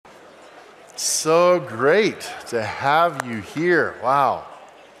So great to have you here. Wow.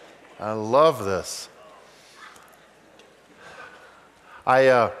 I love this.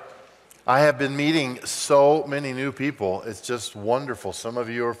 I have been meeting so many new people. It's just wonderful. Some of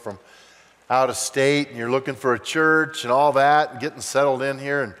you are from out of state and you're looking for a church and all that and getting settled in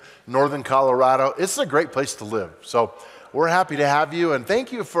here in northern Colorado. It's a great place to live. So we're happy to have you, and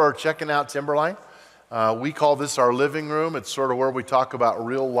thank you for checking out Timberline. We call this our living room. It's sort of where we talk about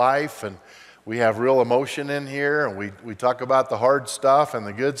real life, and we have real emotion in here, and we talk about the hard stuff and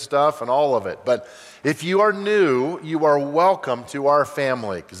the good stuff and all of it. But if you are new, you are welcome to our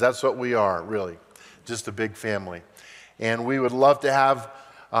family, because that's what we are, really, just a big family. And we would love to have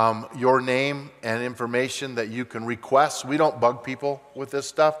your name and information that you can request. We don't bug people with this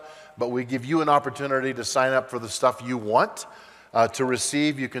stuff, but we give you an opportunity to sign up for the stuff you want to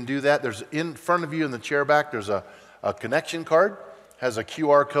receive. You can do that. There's in front of you in the chair back, there's a connection card. Has a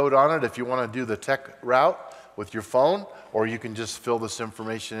QR code on it if you want to do the tech route with your phone, or you can just fill this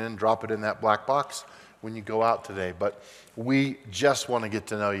information in, drop it in that black box when you go out today. But we just want to get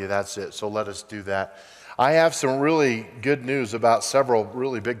to know you. That's it. So let us do that. I have some really good news about several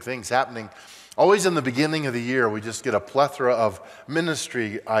really big things happening. Always in the beginning of the year, we just get a plethora of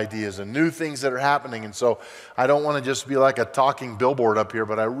ministry ideas and new things that are happening. And so I don't want to just be like a talking billboard up here,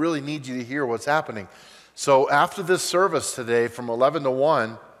 but I really need you to hear what's happening. So after this service today from 11 to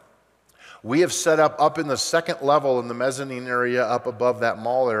 1, we have set up in the second level in the mezzanine area up above that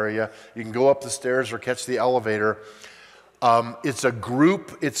mall area. You can go up the stairs or catch the elevator. It's a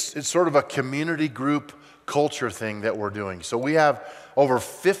group, it's sort of a community group culture thing that we're doing. So we have over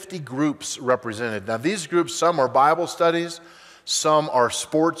 50 groups represented. Now these groups, some are Bible studies, some are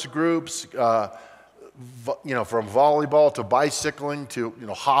sports groups, from volleyball to bicycling to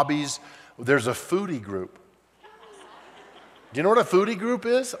hobbies. There's a foodie group. Do you know what a foodie group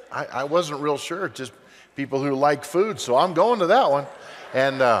is? I wasn't real sure, just people who like food, so I'm going to that one.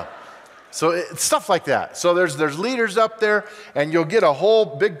 And so it's stuff like that. So there's leaders up there, and you'll get a whole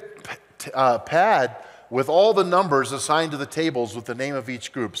big pad with all the numbers assigned to the tables with the name of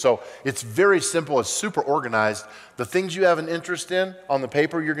each group. So it's very simple. It's super organized. The things you have an interest in on the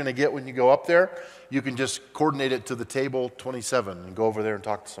paper you're going to get when you go up there, you can just coordinate it to the table 27 and go over there and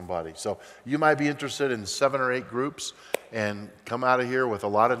talk to somebody. So you might be interested in 7 or 8 groups and come out of here with a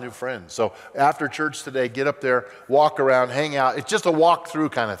lot of new friends. So after church today, get up there, walk around, hang out. It's just a walk-through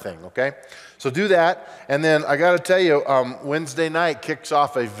kind of thing, okay? So do that. And then I got to tell you, Wednesday night kicks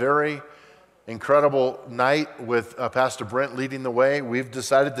off a very incredible night with Pastor Brent leading the way. We've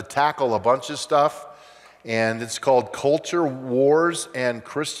decided to tackle a bunch of stuff, and it's called Culture, Wars, and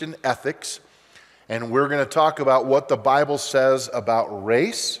Christian Ethics. And we're going to talk about what the Bible says about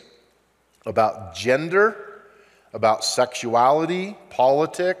race, about gender, about sexuality,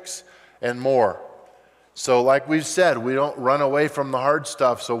 politics, and more. So like we've said, we don't run away from the hard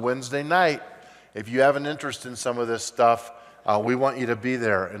stuff. So Wednesday night, if you have an interest in some of this stuff, we want you to be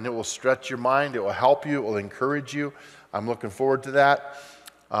there, and it will stretch your mind, it will help you, it will encourage you. I'm looking forward to that.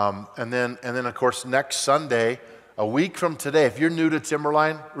 And then of course, next Sunday, a week from today, if you're new to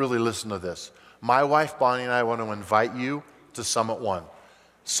Timberline, really listen to this. My wife, Bonnie, and I want to invite you to Summit One.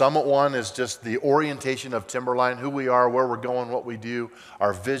 Summit One is just the orientation of Timberline, who we are, where we're going, what we do,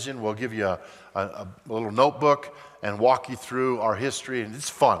 our vision. We'll give you a little notebook and walk you through our history, and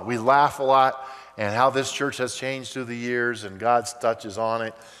it's fun. We laugh a lot, and how this church has changed through the years, and God's touch is on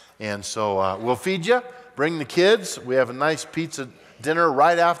it. And so we'll feed you, bring the kids. We have a nice pizza dinner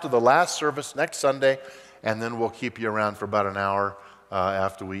right after the last service next Sunday, and then we'll keep you around for about an hour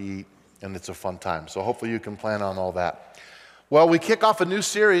after we eat, and it's a fun time. So hopefully you can plan on all that. Well, we kick off a new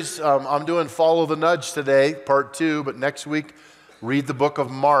series. I'm doing Follow the Nudge today, part 2, but next week, read the book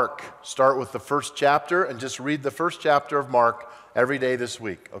of Mark. Start with the first chapter and just read the first chapter of Mark every day this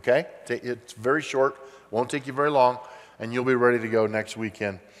week, okay? It's very short, won't take you very long, and you'll be ready to go next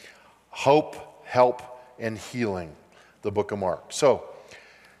weekend. Hope, Help, and Healing, the book of Mark. So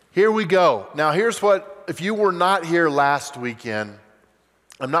here we go. Now here's what, if you were not here last weekend,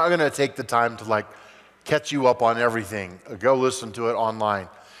 I'm not going to take the time to catch you up on everything. Go listen to it online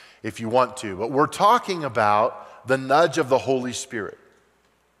if you want to. But we're talking about the nudge of the Holy Spirit.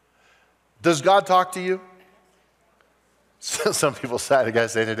 Does God talk to you? Some people said, I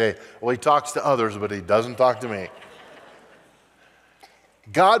guess say today, well, he talks to others, but he doesn't talk to me.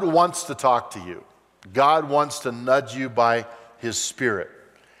 God wants to talk to you. God wants to nudge you by his Spirit.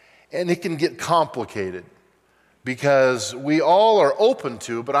 And it can get complicated because we all are open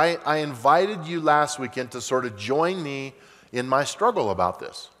to, but I invited you last weekend to sort of join me in my struggle about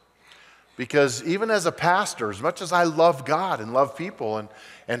this. Because even as a pastor, as much as I love God and love people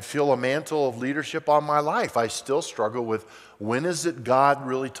and feel a mantle of leadership on my life, I still struggle with, when is it God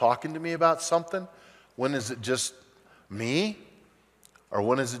really talking to me about something? When is it just me? Or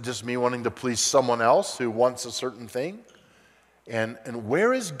when is it just me wanting to please someone else who wants a certain thing? And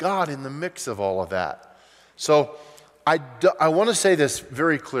where is God in the mix of all of that? So I want to say this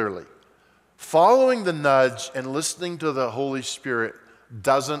very clearly. Following the nudge and listening to the Holy Spirit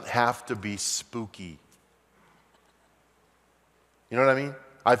doesn't have to be spooky. You know what I mean?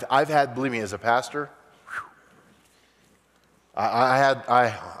 I've had, believe me, as a pastor, I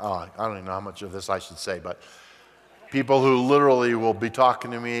don't even know how much of this I should say, but people who literally will be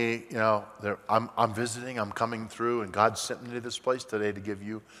talking to me, you know, I'm visiting, I'm coming through, and God sent me to this place today to give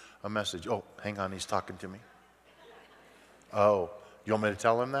you a message. Oh, hang on, he's talking to me. Oh, you want me to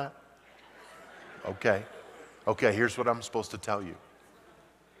tell him that? Okay. Okay, here's what I'm supposed to tell you.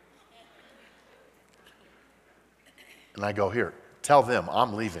 And I go, here, tell them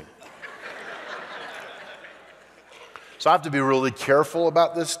I'm leaving. So I have to be really careful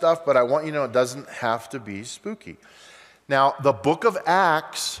about this stuff, but I want you to know it doesn't have to be spooky. Now, the book of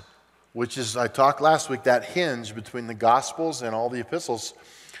Acts, which is, I talked last week, that hinge between the Gospels and all the epistles,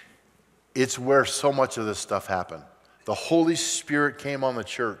 it's where so much of this stuff happened. The Holy Spirit came on the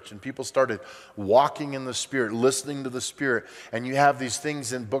church, and people started walking in the Spirit, listening to the Spirit. And you have these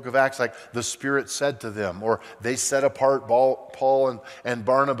things in book of Acts like the Spirit said to them, or they set apart Paul and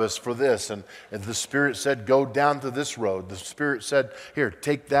Barnabas for this. And the Spirit said, go down to this road. The Spirit said, here,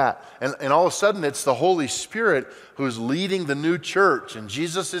 take that. And all of a sudden, it's the Holy Spirit who's leading the new church. And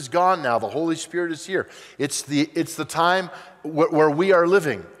Jesus is gone now. The Holy Spirit is here. It's the time where we are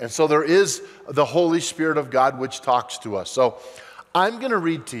living. And so there is the Holy Spirit of God which talks to us. So I'm going to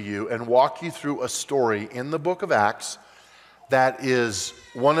read to you and walk you through a story in the book of Acts that is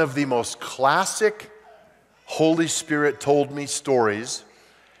one of the most classic Holy Spirit told me stories.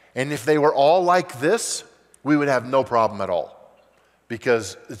 And if they were all like this, we would have no problem at all.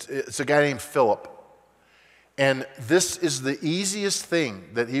 Because it's a guy named Philip. And this is the easiest thing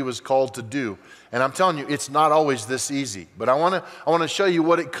that he was called to do. And I'm telling you, it's not always this easy. But I want to show you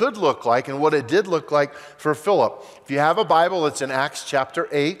what it could look like and what it did look like for Philip. If you have a Bible, it's in Acts chapter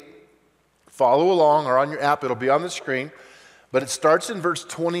 8. Follow along, or on your app, it'll be on the screen. But it starts in verse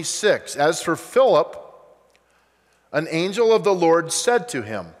 26. As for Philip, an angel of the Lord said to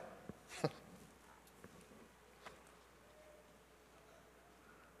him.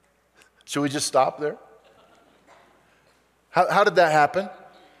 Should we just stop there? How did that happen?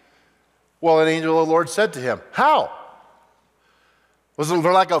 Well, an angel of the Lord said to him. How? Was there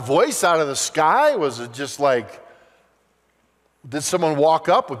like a voice out of the sky? Was it just like, did someone walk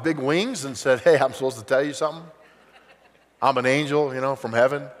up with big wings and said, hey, I'm supposed to tell you something? I'm an angel, from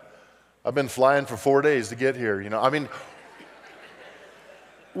heaven. I've been flying for 4 days to get here, I mean,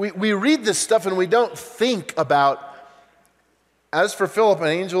 we read this stuff and we don't think about, as for Philip, an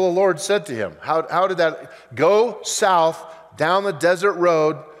angel of the Lord said to him. How did that? Go south down the desert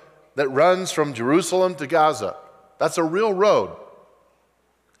road that runs from Jerusalem to Gaza. That's a real road.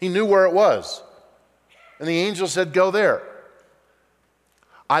 He knew where it was. And the angel said, go there.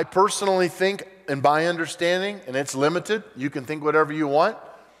 I personally think, in my understanding, and it's limited, you can think whatever you want,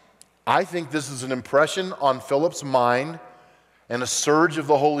 I think this is an impression on Philip's mind and a surge of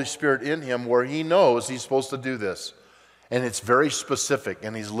the Holy Spirit in him where he knows he's supposed to do this. And it's very specific,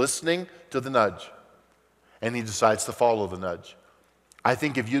 and he's listening to the nudge. And he decides to follow the nudge. I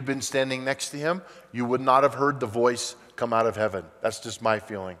think if you'd been standing next to him, you would not have heard the voice come out of heaven. That's just my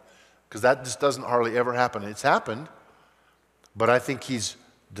feeling. Because that just doesn't hardly ever happen. It's happened, but I think he's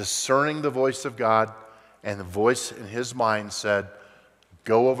discerning the voice of God, and the voice in his mind said,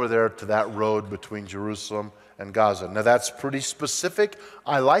 go over there to that road between Jerusalem and Gaza. Now that's pretty specific.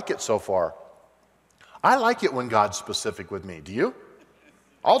 I like it so far. I like it when God's specific with me. Do you?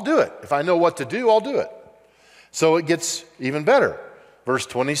 I'll do it. If I know what to do, I'll do it. So it gets even better. Verse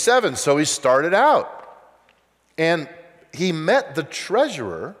 27, so he started out, and he met the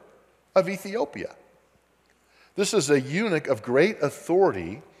treasurer of Ethiopia. This is a eunuch of great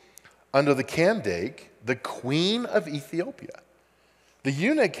authority under the Candace, the queen of Ethiopia. The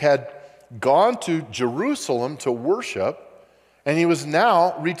eunuch had gone to Jerusalem to worship, and he was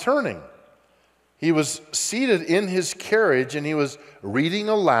now returning. He was seated in his carriage, and he was reading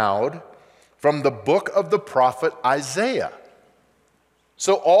aloud from the book of the prophet Isaiah.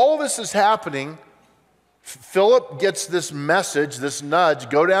 So all this is happening. Philip gets this message, this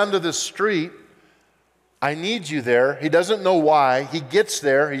nudge, go down to the street. I need you there. He doesn't know why. He gets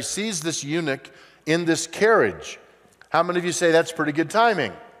there. He sees this eunuch in this carriage. How many of you say that's pretty good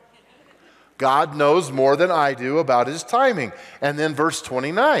timing? God knows more than I do about his timing. And then verse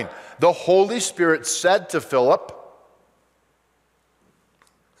 29, the Holy Spirit said to Philip,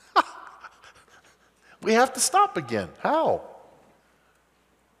 we have to stop again. How?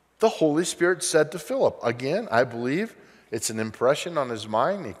 The Holy Spirit said to Philip, again, I believe it's an impression on his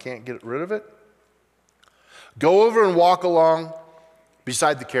mind. He can't get rid of it. Go over and walk along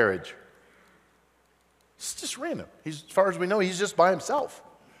beside the carriage. It's just random. As far as we know, he's just by himself.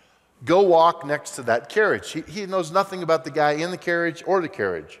 Go walk next to that carriage. He knows nothing about the guy in the carriage or the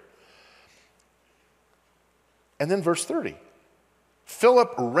carriage. And then verse 30.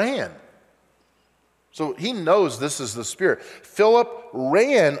 Philip ran. So he knows this is the Spirit. Philip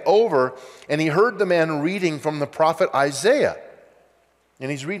ran over and he heard the man reading from the prophet Isaiah. And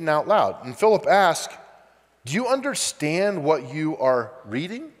he's reading out loud. And Philip asked, do you understand what you are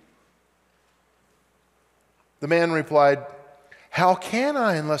reading? The man replied, how can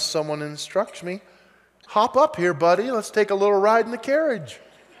I unless someone instructs me? Hop up here, buddy. Let's take a little ride in the carriage.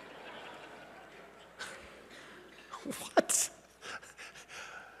 What?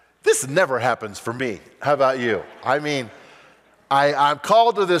 This never happens for me. How about you? I mean, I'm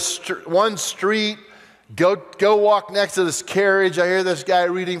called to this one street. Go walk next to this carriage. I hear this guy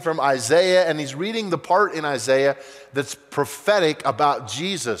reading from Isaiah, and he's reading the part in Isaiah that's prophetic about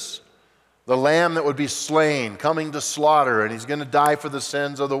Jesus, the lamb that would be slain, coming to slaughter, and he's going to die for the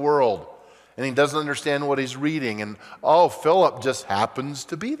sins of the world. And he doesn't understand what he's reading. And Philip just happens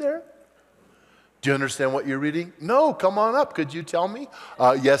to be there. Do you understand what you're reading? No, come on up. Could you tell me?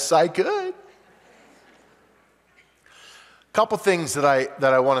 Yes, I could. A couple things that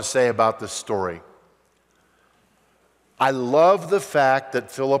I want to say about this story. I love the fact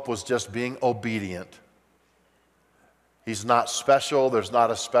that Philip was just being obedient. He's not special. There's not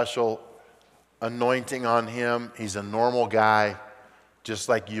a special anointing on him. He's a normal guy, just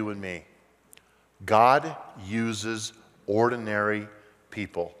like you and me. God uses ordinary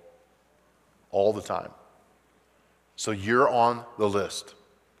people all the time. So you're on the list,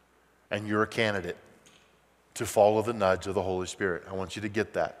 and you're a candidate to follow the nudge of the Holy Spirit. I want you to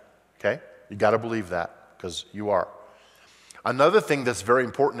get that, okay? You got to believe that, because you are. Another thing that's very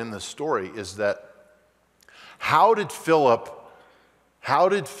important in this story is that how did Philip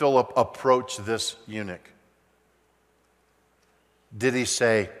approach this eunuch? Did he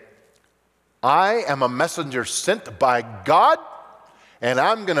say, I am a messenger sent by God, and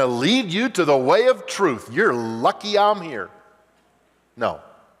I'm going to lead you to the way of truth. You're lucky I'm here. No.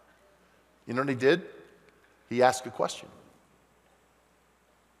 You know what he did? He asked a question.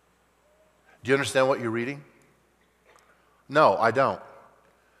 Do you understand what you're reading? No, I don't.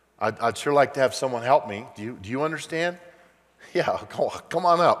 I'd sure like to have someone help me. Do you understand? Yeah, come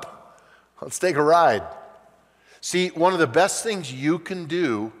on up. Let's take a ride. See, one of the best things you can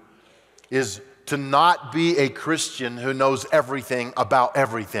do is to not be a Christian who knows everything about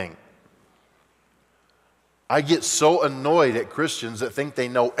everything. I get so annoyed at Christians that think they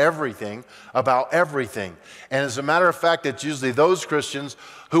know everything about everything. And as a matter of fact, it's usually those Christians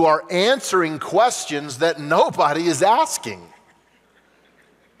who are answering questions that nobody is asking.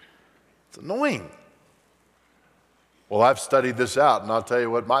 It's annoying. Well, I've studied this out, and I'll tell you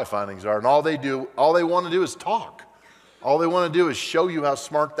what my findings are. And all they want to do is talk. All they want to do is show you how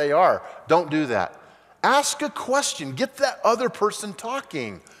smart they are. Don't do that. Ask a question. Get that other person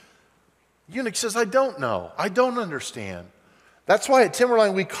talking. Eunuch says, I don't know. I don't understand. That's why at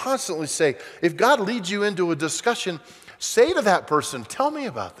Timberline we constantly say, if God leads you into a discussion, say to that person, tell me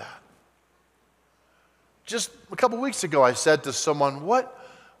about that. Just a couple weeks ago I said to someone, what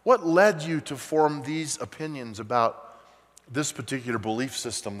led you to form these opinions about this particular belief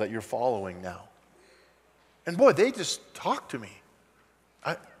system that you're following now? And boy, they just talked to me.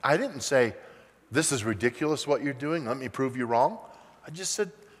 I didn't say, this is ridiculous what you're doing. Let me prove you wrong. I just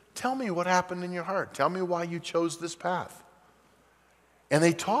said, tell me what happened in your heart. Tell me why you chose this path. And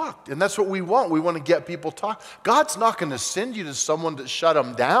they talked. And that's what we want. We want to get people talk. God's not going to send you to someone to shut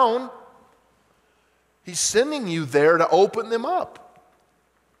them down. He's sending you there to open them up.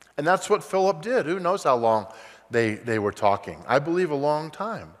 And that's what Philip did. Who knows how long they were talking. I believe a long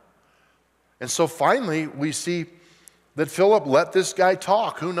time. And so finally, we see that Philip let this guy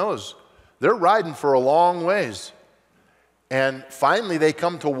talk. Who knows? They're riding for a long ways. And finally, they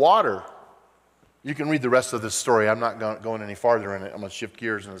come to water. You can read the rest of this story. I'm not going any farther in it. I'm going to shift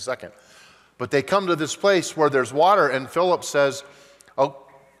gears in a second. But they come to this place where there's water, and Philip says, oh,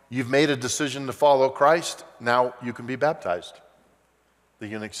 you've made a decision to follow Christ. Now you can be baptized. The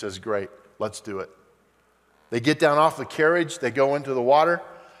eunuch says, great, let's do it. They get down off the carriage. They go into the water.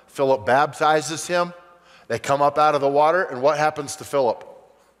 Philip baptizes him. They come up out of the water, and what happens to Philip?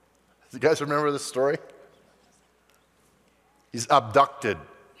 You guys remember this story? He's abducted.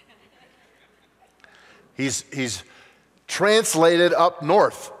 He's translated up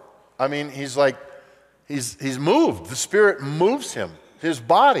north. I mean, he's moved. The Spirit moves him, his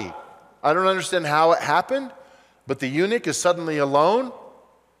body. I don't understand how it happened, but the eunuch is suddenly alone,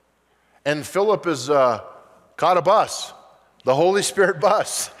 and Philip is caught a bus, the Holy Spirit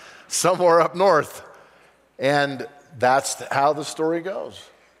bus, somewhere up north. And that's how the story goes.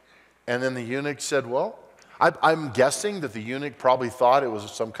 And then the eunuch said, well, I'm guessing that the eunuch probably thought it was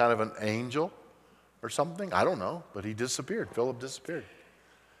some kind of an angel or something. I don't know, but he disappeared. Philip disappeared.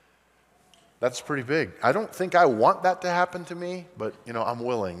 That's pretty big. I don't think I want that to happen to me, but I'm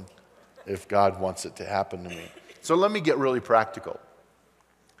willing if God wants it to happen to me. So let me get really practical.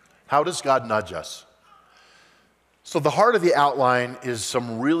 How does God nudge us? So the heart of the outline is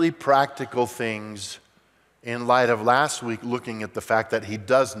some really practical things in light of last week looking at the fact that he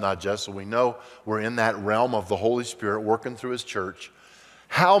does nudge us, so we know we're in that realm of the Holy Spirit working through his church.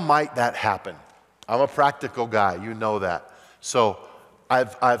 How might that happen? I'm a practical guy, you know that. So I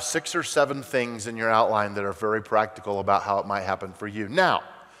have 6 or 7 things in your outline that are very practical about how it might happen for you. Now,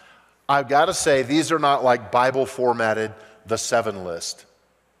 I've got to say, these are not like Bible formatted, the 7 list,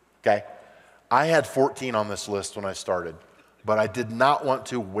 okay? I had 14 on this list when I started, but I did not want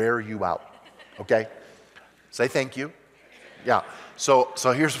to wear you out, okay? Say thank you. Yeah, so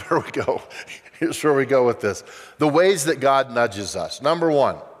here's where we go. Here's where we go with this. The ways that God nudges us. Number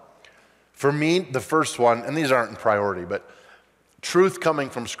 1, for me, the first one, and these aren't in priority, but truth coming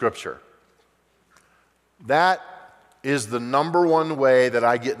from Scripture. That is the number 1 way that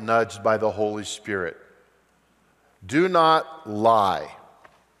I get nudged by the Holy Spirit. Do not lie.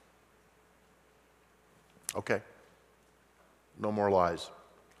 Okay. No more lies.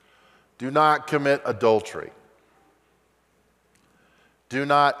 Do not commit adultery.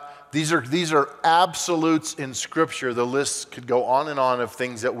 These are absolutes in Scripture. The list could go on and on of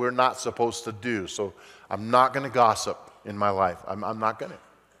things that we're not supposed to do. So I'm not going to gossip in my life. I'm not going to.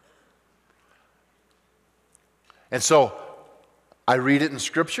 And so I read it in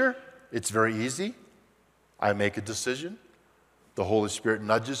Scripture. It's very easy. I make a decision. The Holy Spirit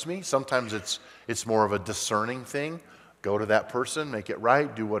nudges me. Sometimes it's more of a discerning thing. Go to that person, make it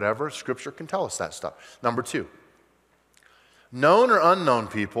right, do whatever. Scripture can tell us that stuff. Number 2, known or unknown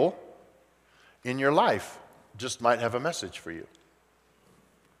people in your life just might have a message for you.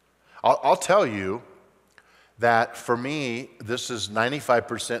 I'll tell you that for me, this is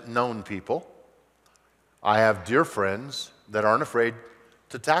 95% known people. I have dear friends that aren't afraid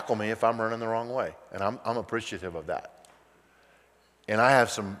to tackle me if I'm running the wrong way, and I'm appreciative of that. And I have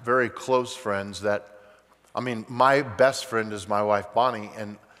some very close friends my best friend is my wife, Bonnie,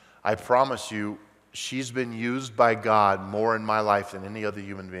 and I promise you, she's been used by God more in my life than any other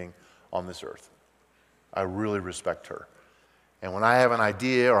human being on this earth. I really respect her. And when I have an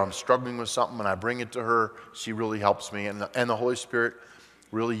idea or I'm struggling with something and I bring it to her, she really helps me. And the Holy Spirit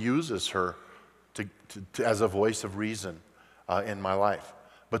really uses her to as a voice of reason in my life.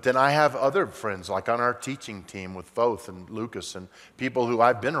 But then I have other friends, like on our teaching team with Foth and Lucas, and people who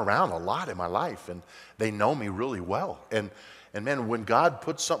I've been around a lot in my life, and they know me really well. And man, when God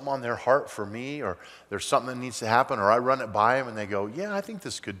puts something on their heart for me, or there's something that needs to happen, or I run it by them and they go, yeah, I think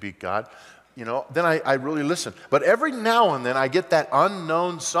this could be God, then I really listen. But every now and then I get that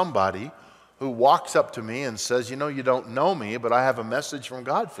unknown somebody who walks up to me and says, you don't know me, but I have a message from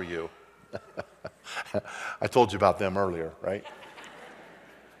God for you. I told you about them earlier, right?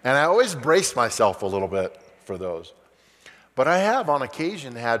 And I always brace myself a little bit for those. But I have on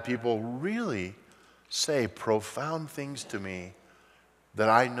occasion had people really say profound things to me that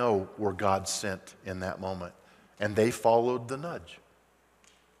I know were God sent in that moment. And they followed the nudge.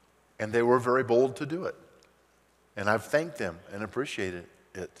 And they were very bold to do it. And I've thanked them and appreciated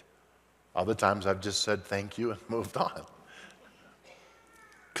it. Other times I've just said thank you and moved on.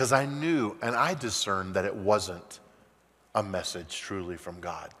 Because I knew and I discerned that it wasn't a message truly from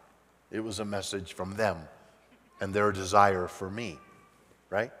God. It was a message from them and their desire for me,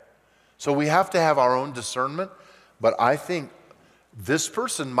 right? So we have to have our own discernment, but I think this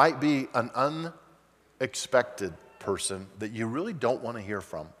person might be an unexpected person that you really don't want to hear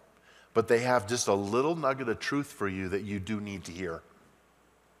from, but they have just a little nugget of truth for you that you do need to hear.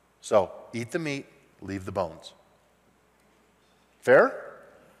 So eat the meat, leave the bones. Fair?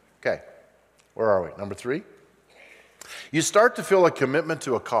 Okay. Where are we? Number 3. You start to feel a commitment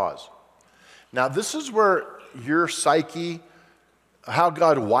to a cause. Now, this is where your psyche, how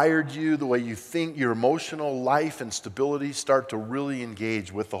God wired you, the way you think, your emotional life and stability start to really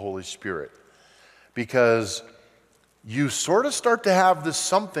engage with the Holy Spirit. Because you sort of start to have this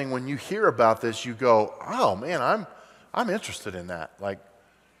something when you hear about this, you go, oh man, I'm interested in that. Like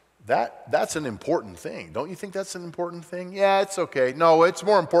that's an important thing. Don't you think that's an important thing? Yeah, it's okay. No, it's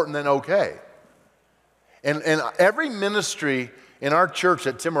more important than okay. And every ministry in our church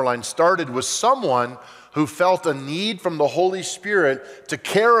at Timberline started with someone who felt a need from the Holy Spirit to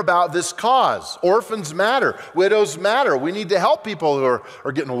care about this cause. Orphans matter. Widows matter. We need to help people who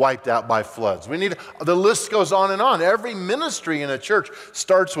are getting wiped out by floods. The list goes on and on. Every ministry in a church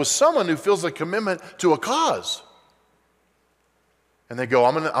starts with someone who feels a commitment to a cause. And they go,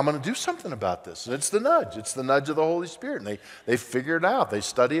 I'm gonna do something about this. And it's the nudge. It's the nudge of the Holy Spirit. And they figure it out. They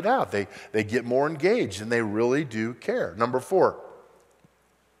study it out. They get more engaged, and they really do care. Number 4.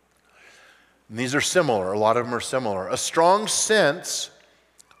 And these are similar. A lot of them are similar. A strong sense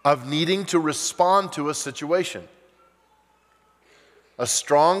of needing to respond to a situation. A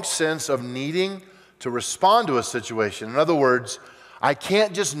strong sense of needing to respond to a situation. In other words, I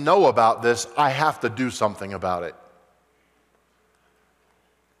can't just know about this. I have to do something about it.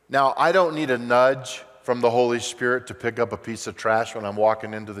 Now, I don't need a nudge from the Holy Spirit to pick up a piece of trash when I'm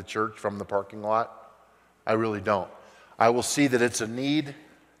walking into the church from the parking lot. I really don't. I will see that it's a need,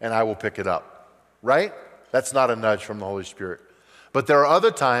 and I will pick it up. Right? That's not a nudge from the Holy Spirit. But there are other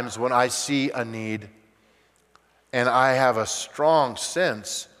times when I see a need and I have a strong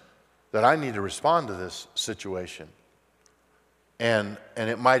sense that I need to respond to this situation. And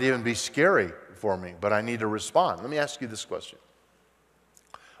it might even be scary for me, but I need to respond. Let me ask you this question.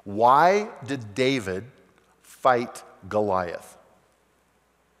 Why did David fight Goliath?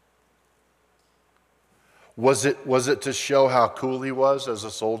 Was it to show how cool he was as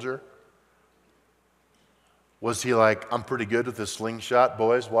a soldier? Was he like, I'm pretty good with this slingshot,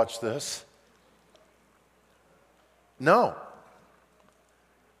 boys, watch this? No.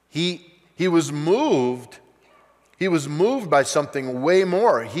 He was moved. He was moved by something way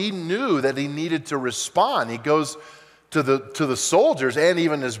more. He knew that he needed to respond. He goes to the soldiers and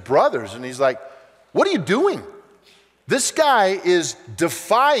even his brothers, and he's like, what are you doing? This guy is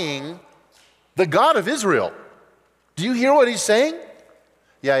defying the God of Israel. Do you hear what he's saying?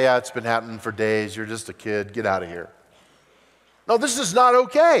 Yeah, it's been happening for days. You're just a kid. Get out of here. No, this is not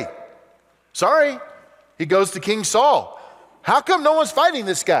okay. Sorry. He goes to King Saul. How come no one's fighting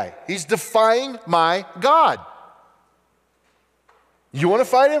this guy? He's defying my God. You want to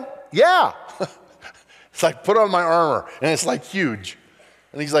fight him? Yeah. It's like, put on my armor. And it's like huge.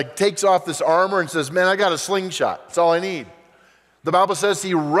 And he's like, takes off this armor and says, man, I got a slingshot. That's all I need. The Bible says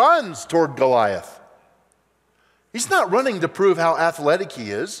he runs toward Goliath. He's not running to prove how athletic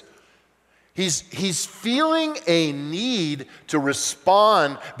he is. He's feeling a need to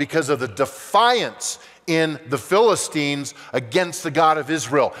respond because of the defiance in the Philistines against the God of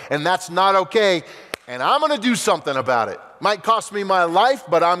Israel. And that's not okay. And I'm going to do something about it. Might cost me my life,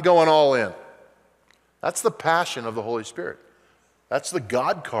 but I'm going all in. That's the passion of the Holy Spirit. That's the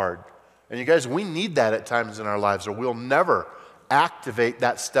God card. And you guys, we need that at times in our lives, or we'll never activate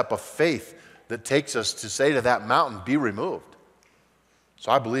that step of faith that takes us to say to that mountain, be removed.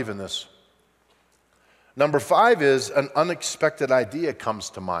 So I believe in this. Number 5 is an unexpected idea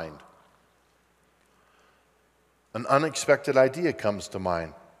comes to mind. An unexpected idea comes to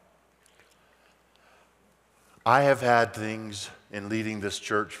mind. I have had things in leading this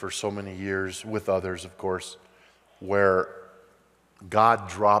church for so many years, with others, of course, where God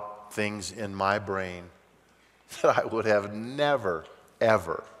dropped things in my brain that I would have never,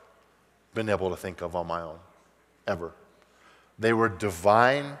 ever been able to think of on my own, ever. They were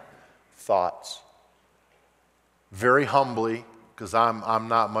divine thoughts. Very humbly, because I'm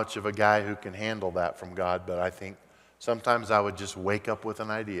not much of a guy who can handle that from God, but I think sometimes I would just wake up with an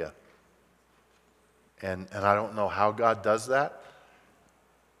idea. And I don't know how God does that,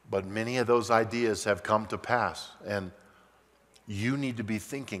 but many of those ideas have come to pass. And you need to be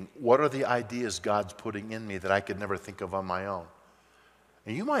thinking, what are the ideas God's putting in me that I could never think of on my own?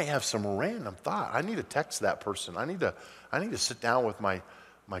 And you might have some random thought. I need to text that person. I need to sit down with my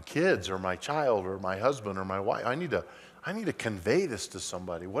kids or my child or my husband or my wife. I need to convey this to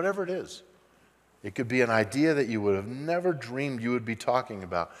somebody, whatever it is. It could be an idea that you would have never dreamed you would be talking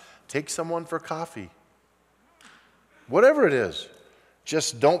about. Take someone for coffee. Whatever it is,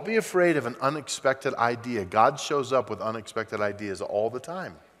 just don't be afraid of an unexpected idea. God shows up with unexpected ideas all the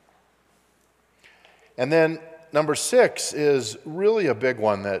time. And then number 6 is really a big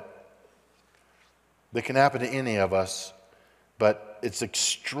one that can happen to any of us, but it's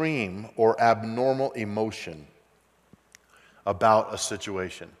extreme or abnormal emotion about a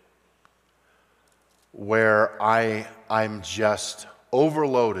situation where I'm just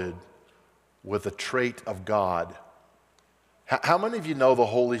overloaded with a trait of God How many of you know the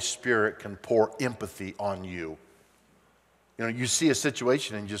Holy Spirit can pour empathy on you? You know, you see a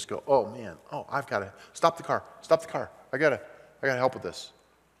situation and you just go, oh man, I've got to stop the car. I got to help with this.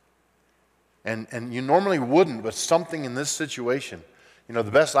 And you normally wouldn't, but something in this situation, you know,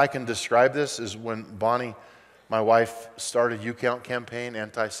 the best I can describe this is when Bonnie, my wife, started You Count campaign,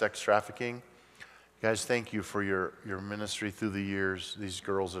 anti-sex trafficking. Guys, thank you for your ministry through the years, these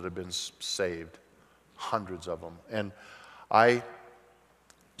girls that have been saved, hundreds of them. And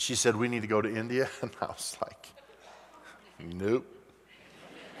she said, we need to go to India. And I was like, nope.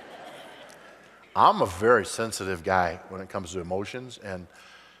 I'm a very sensitive guy when it comes to emotions.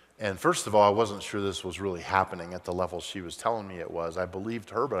 And first of all, I wasn't sure this was really happening at the level she was telling me it was. I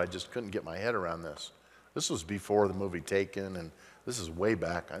believed her, but I just couldn't get my head around this. This was before the movie Taken, and this is way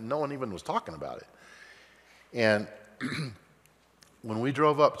back. No one even was talking about it. And when we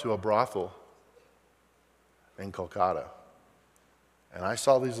drove up to a brothel in Kolkata, and I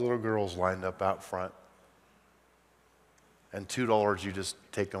saw these little girls lined up out front, and $2, you just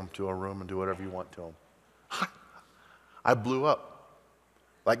take them to a room and do whatever you want to them. I blew up.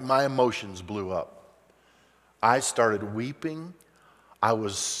 Like my emotions blew up. I started weeping. I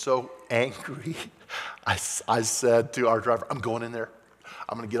was so angry. I said to our driver, I'm going in there.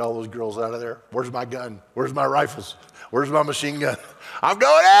 I'm going to get all those girls out of there. Where's my gun? Where's my rifles? Where's my machine gun? I'm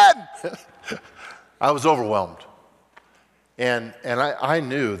going in. I was overwhelmed. And I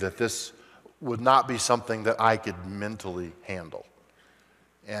knew that this would not be something that I could mentally handle.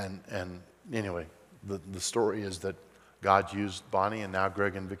 And anyway, the story is that God used Bonnie and now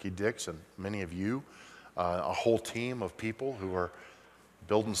Greg and Vicki Dix and many of you, a whole team of people who are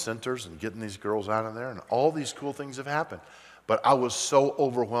building centers and getting these girls out of there, and all these cool things have happened. But I was so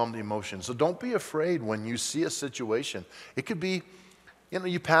overwhelmed emotion. So don't be afraid when you see a situation. It could be,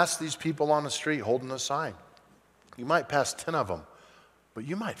 you pass these people on the street holding a sign. You might pass 10 of them, but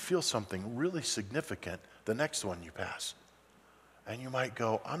you might feel something really significant the next one you pass. And you might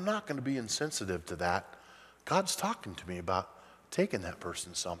go, I'm not going to be insensitive to that. God's talking to me about taking that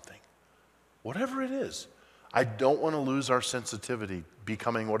person something. Whatever it is. I don't want to lose our sensitivity,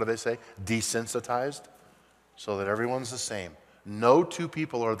 becoming, what do they say, desensitized, so that everyone's the same. No two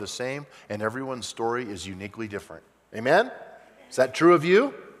people are the same, and everyone's story is uniquely different. Amen? Is that true of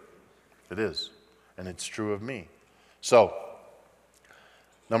you? It is, and it's true of me. So,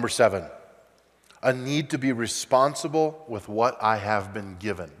 number 7, a need to be responsible with what I have been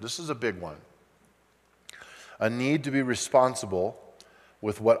given. This is a big one. A need to be responsible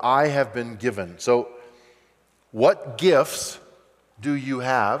with what I have been given. So, what gifts do you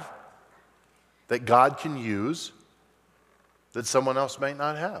have that God can use that someone else may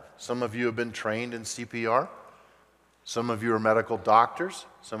not have? Some of you have been trained in CPR. Some of you are medical doctors.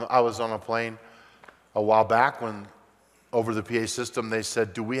 I was on a plane a while back when over the PA system they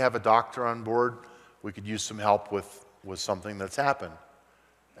said, do we have a doctor on board? We could use some help with something that's happened.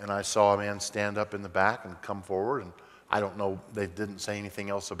 And I saw a man stand up in the back and come forward, and I don't know, they didn't say anything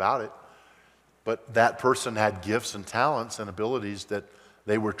else about it. But that person had gifts and talents and abilities that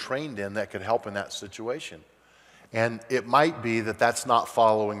they were trained in that could help in that situation. And it might be that that's not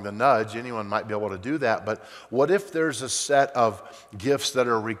following the nudge. Anyone might be able to do that. But what if there's a set of gifts that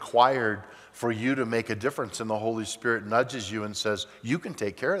are required for you to make a difference, and the Holy Spirit nudges you and says, you can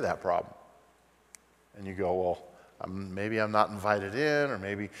take care of that problem? And you go, well, maybe I'm not invited in, or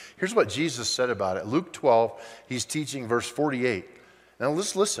maybe. Here's what Jesus said about it. Luke 12, he's teaching verse 48. Now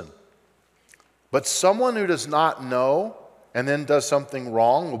let's listen. But someone who does not know and then does something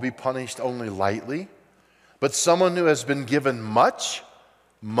wrong will be punished only lightly. But someone who has been given much,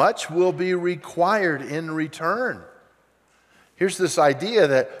 much will be required in return. Here's this idea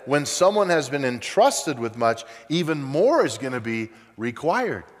that when someone has been entrusted with much, even more is going to be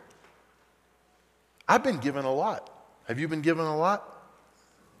required. I've been given a lot. Have you been given a lot?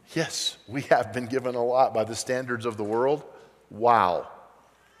 Yes, we have been given a lot by the standards of the world. Wow.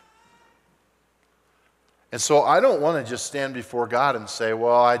 And so I don't want to just stand before God and say,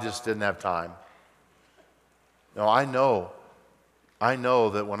 well, I just didn't have time. No, I know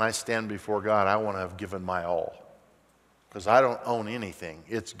that when I stand before God, I want to have given my all. Because I don't own anything.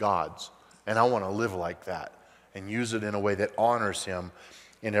 It's God's. And I want to live like that and use it in a way that honors Him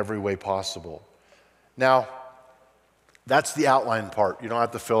in every way possible. Now, that's the outline part. You don't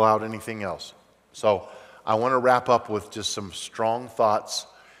have to fill out anything else. So I want to wrap up with just some strong thoughts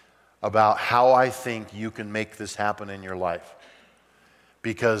about how I think you can make this happen in your life,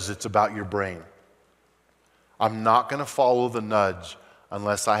 because it's about your brain. I'm not going to follow the nudge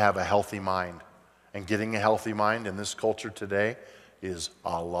unless I have a healthy mind. And getting a healthy mind in this culture today is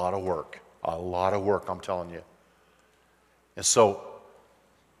a lot of work. A lot of work, I'm telling you. And so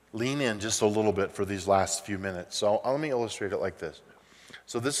lean in just a little bit for these last few minutes. So let me illustrate it like this.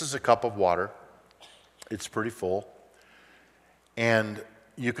 So this is a cup of water. It's pretty full. And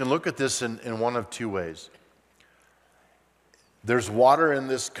you can look at this in one of two ways. There's water in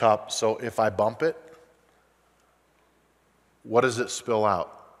this cup, so if I bump it, what does it spill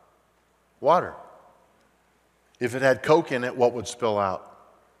out? Water. If it had Coke in it, what would spill out?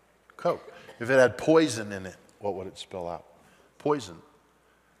 Coke. If it had poison in it, what would it spill out? Poison.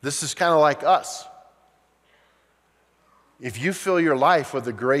 This is kind of like us. If you fill your life with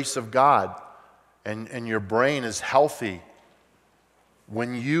the grace of God and your brain is healthy,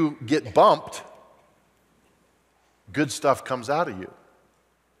 when you get bumped, good stuff comes out of you.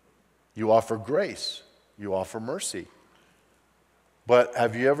 You offer grace. You offer mercy. But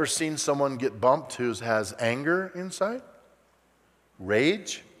have you ever seen someone get bumped who has anger inside?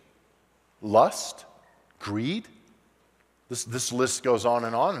 Rage? Lust? Greed? This list goes on,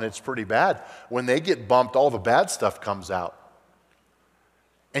 and it's pretty bad. When they get bumped, all the bad stuff comes out.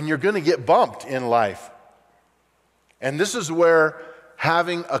 And you're going to get bumped in life. And this is where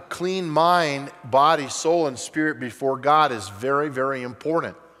having a clean mind, body, soul, and spirit before God is very, very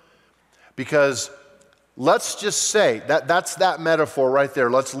important. Because let's just say, that's that metaphor right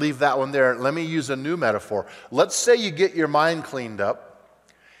there. Let's leave that one there. Let me use a new metaphor. Let's say you get your mind cleaned up,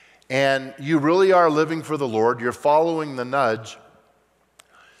 and you really are living for the Lord. You're following the nudge.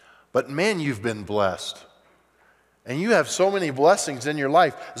 But man, you've been blessed. And you have so many blessings in your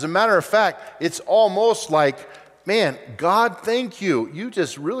life. As a matter of fact, it's almost like, man, God, thank you. You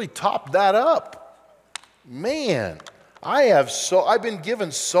just really topped that up. Man, I've been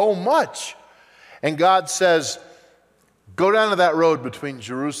given so much. And God says, go down to that road between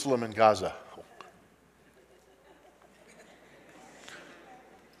Jerusalem and Gaza.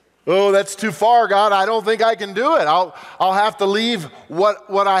 Oh, that's too far, God. I don't think I can do it. I'll have to leave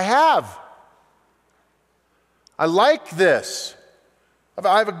what I have. I like this.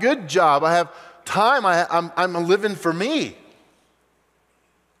 I have a good job. I have time. I'm living for me.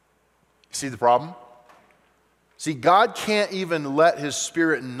 See the problem? See, God can't even let His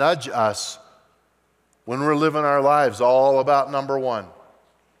Spirit nudge us when we're living our lives all about number one.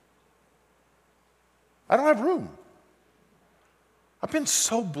 I don't have room. I've been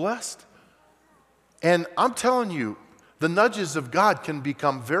so blessed. And I'm telling you, the nudges of God can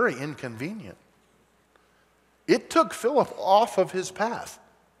become very inconvenient. It took Philip off of his path.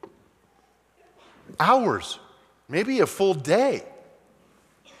 Hours, maybe a full day.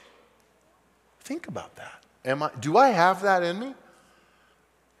 Think about that. Do I have that in me?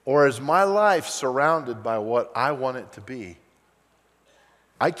 Or is my life surrounded by what I want it to be?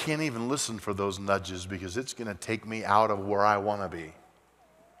 I can't even listen for those nudges because it's going to take me out of where I want to be.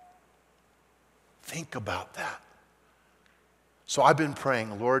 Think about that. So I've been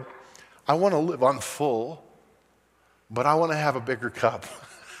praying, Lord, I want to live on full, but I want to have a bigger cup.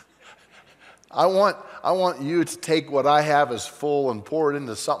 I want you to take what I have as full and pour it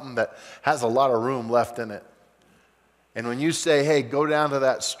into something that has a lot of room left in it. And when you say, hey, go down to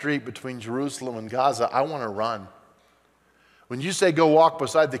that street between Jerusalem and Gaza, I want to run. When you say go walk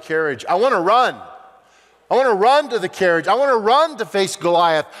beside the carriage, I want to run. I want to run to the carriage. I want to run to face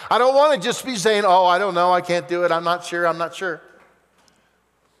Goliath. I don't want to just be saying, oh, I don't know, I can't do it, I'm not sure.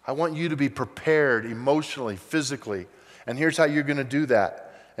 I want you to be prepared emotionally, physically. And here's how you're going to do that.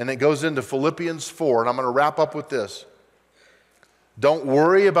 And it goes into Philippians 4, and I'm going to wrap up with this. Don't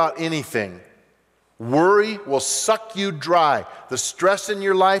worry about anything. Worry will suck you dry. The stress in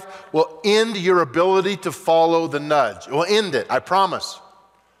your life will end your ability to follow the nudge. It will end it, I promise.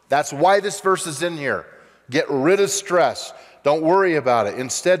 That's why this verse is in here. Get rid of stress. Don't worry about it.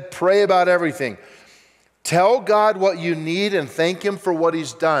 Instead, pray about everything. Tell God what you need and thank Him for what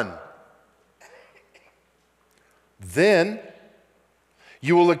He's done. Then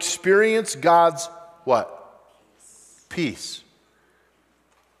you will experience God's what? Peace.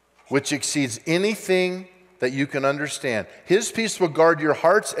 Which exceeds anything that you can understand. His peace will guard your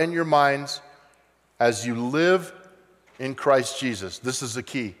hearts and your minds as you live in Christ Jesus. This is the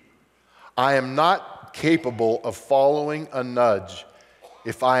key. I am not capable of following a nudge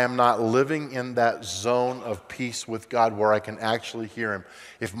if I am not living in that zone of peace with God where I can actually hear Him.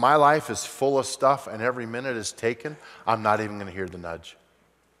 If my life is full of stuff and every minute is taken, I'm not even going to hear the nudge.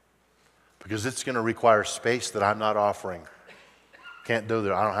 Because it's going to require space that I'm not offering. Can't do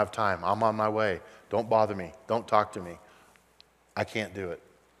that. I don't have time. I'm on my way. Don't bother me. Don't talk to me. I can't do it.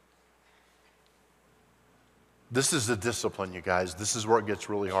 This is the discipline, you guys. This is where it gets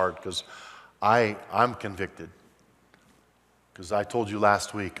really hard because I'm convicted. Because I told you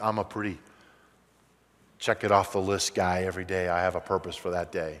last week, I'm a pretty check it off the list guy every day. I have a purpose for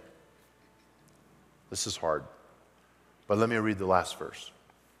that day. This is hard. But let me read the last verse.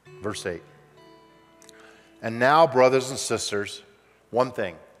 Verse 8. And now, brothers and sisters, one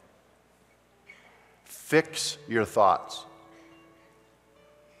thing. Fix your thoughts.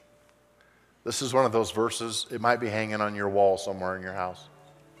 This is one of those verses, it might be hanging on your wall somewhere in your house.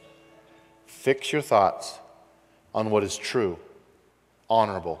 Fix your thoughts on what is true,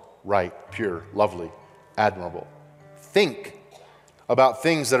 honorable, right, pure, lovely, admirable. Think about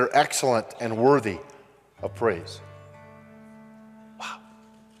things that are excellent and worthy of praise. Wow.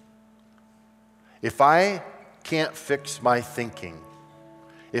 If I can't fix my thinking,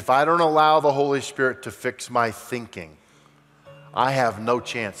 if I don't allow the Holy Spirit to fix my thinking, I have no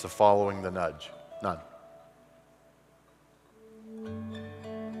chance of following the nudge. None.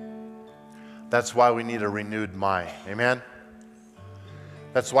 That's why we need a renewed mind. Amen?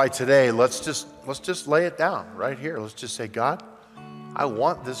 That's why today, let's just lay it down right here. Let's just say, God, I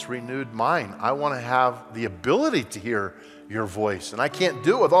want this renewed mind. I want to have the ability to hear your voice. And I can't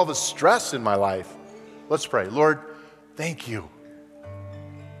do it with all the stress in my life. Let's pray. Lord, thank you.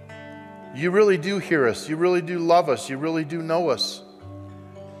 You really do hear us. You really do love us. You really do know us.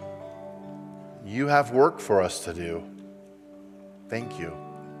 You have work for us to do. Thank you.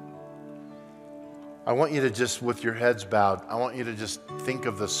 I want you to just, with your heads bowed, I want you to just think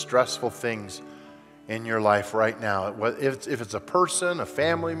of the stressful things in your life right now. If it's a person, a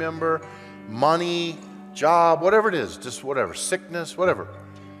family member, money, job, whatever it is, just whatever, sickness, whatever.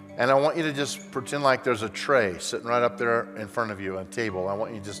 And I want you to just pretend like there's a tray sitting right up there in front of you, a table. I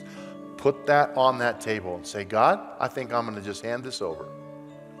want you to just put that on that table and say, God, I think I'm going to just hand this over.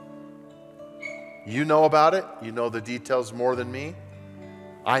 You know about it. You know the details more than me.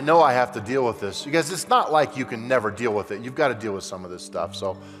 I know I have to deal with this. Because it's not like you can never deal with it. You've got to deal with some of this stuff.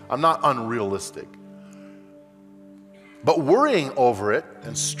 So I'm not unrealistic. But worrying over it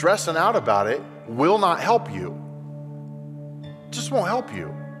and stressing out about it will not help you. It just won't help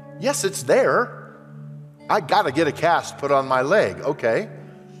you. Yes, it's there. I got to get a cast put on my leg. Okay.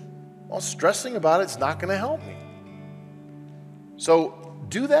 Well, stressing about it's not going to help me. So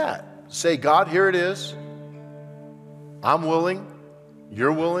do that. Say, God, here it is. I'm willing.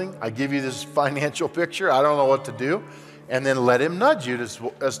 You're willing. I give you this financial picture. I don't know what to do. And then let him nudge you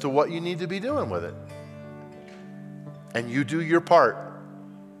as to what you need to be doing with it. And you do your part.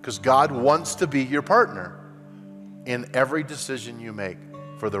 Because God wants to be your partner in every decision you make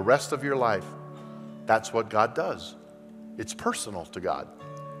for the rest of your life. That's what God does. It's personal to God.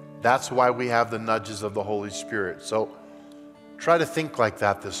 That's why we have the nudges of the Holy Spirit. So try to think like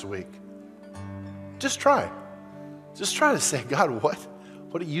that this week. Just try. Just try to say, God, what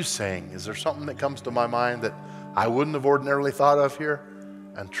are you saying? Is there something that comes to my mind that I wouldn't have ordinarily thought of here?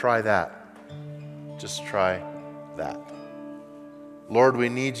 And try that. Just try that. Lord, we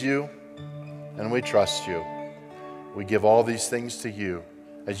need you and we trust you. We give all these things to you.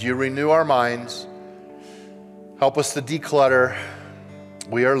 As you renew our minds, help us to declutter.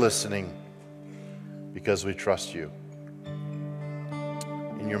 We are listening because we trust you.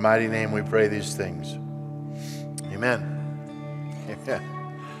 In your mighty name we pray these things. Amen. Amen.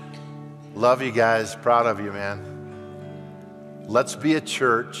 Love you guys. Proud of you, man. Let's be a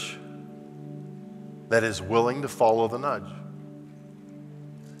church that is willing to follow the nudge.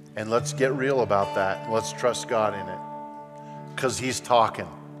 And let's get real about that. Let's trust God in it. Because he's talking.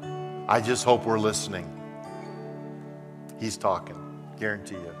 I just hope we're listening. He's talking.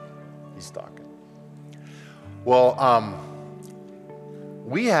 Guarantee you, he's talking. Well,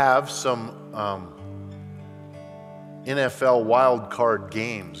 we have some NFL wild card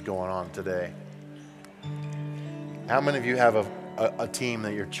games going on today. How many of you have a team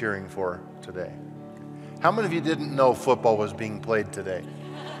that you're cheering for today? How many of you didn't know football was being played today?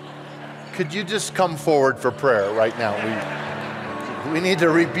 Could you just come forward for prayer right now? We need to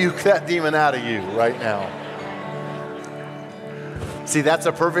rebuke that demon out of you right now. See, that's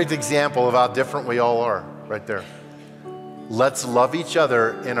a perfect example of how different we all are, right there. Let's love each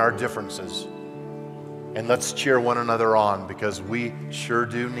other in our differences. And let's cheer one another on because we sure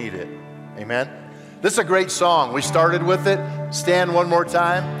do need it. Amen? This is a great song. We started with it. Stand one more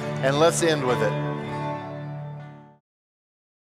time and let's end with it.